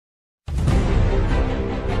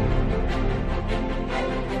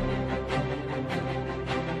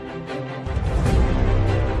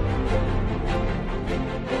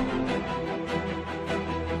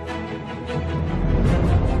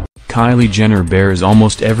Kylie Jenner bears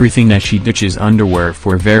almost everything as she ditches underwear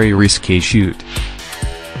for very risque shoot.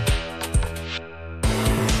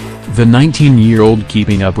 The 19-year-old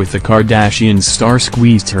Keeping Up with the Kardashians star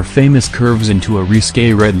squeezed her famous curves into a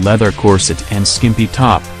risque red leather corset and skimpy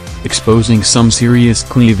top, exposing some serious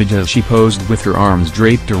cleavage as she posed with her arms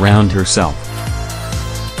draped around herself.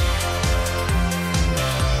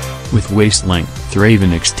 With waist-length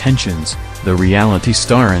raven extensions, the reality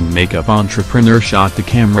star and makeup entrepreneur shot the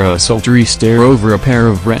camera a sultry stare over a pair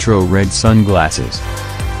of retro red sunglasses.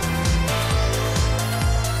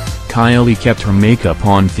 Kylie kept her makeup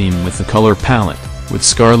on theme with the color palette, with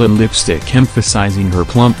scarlet lipstick emphasizing her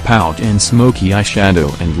plump pout and smoky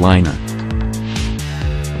eyeshadow and liner.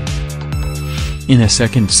 In a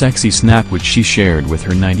second sexy snap which she shared with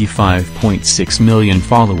her 95.6 million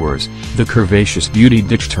followers, the curvaceous beauty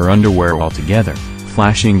ditched her underwear altogether,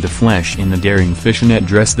 flashing the flesh in a daring fishnet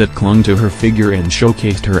dress that clung to her figure and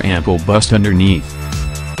showcased her ample bust underneath.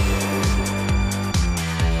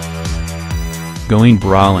 Going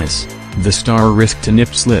braless, the star risked a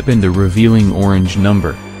nip-slip in the revealing orange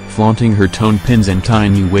number, flaunting her toned pins and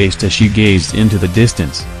tiny waist as she gazed into the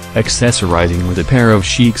distance, accessorizing with a pair of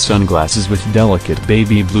chic sunglasses with delicate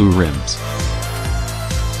baby blue rims.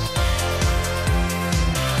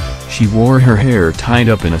 She wore her hair tied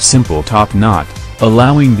up in a simple top knot,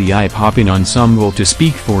 allowing the eye-popping ensemble to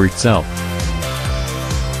speak for itself.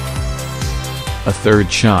 A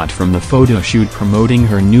third shot from the photo shoot promoting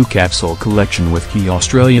her new capsule collection with Key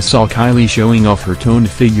Australia saw Kylie showing off her toned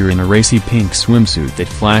figure in a racy pink swimsuit that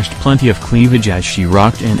flashed plenty of cleavage as she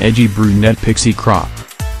rocked an edgy brunette pixie crop.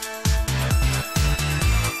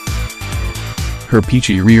 Her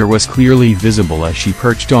peachy rear was clearly visible as she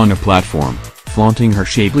perched on a platform, flaunting her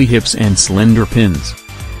shapely hips and slender pins.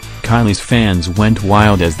 Kylie's fans went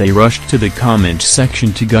wild as they rushed to the comment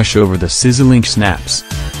section to gush over the sizzling snaps.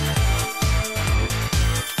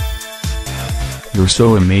 "You're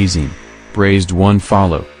so amazing," praised one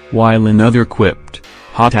follow, while another quipped,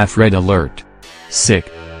 "Hot F red alert. Sick."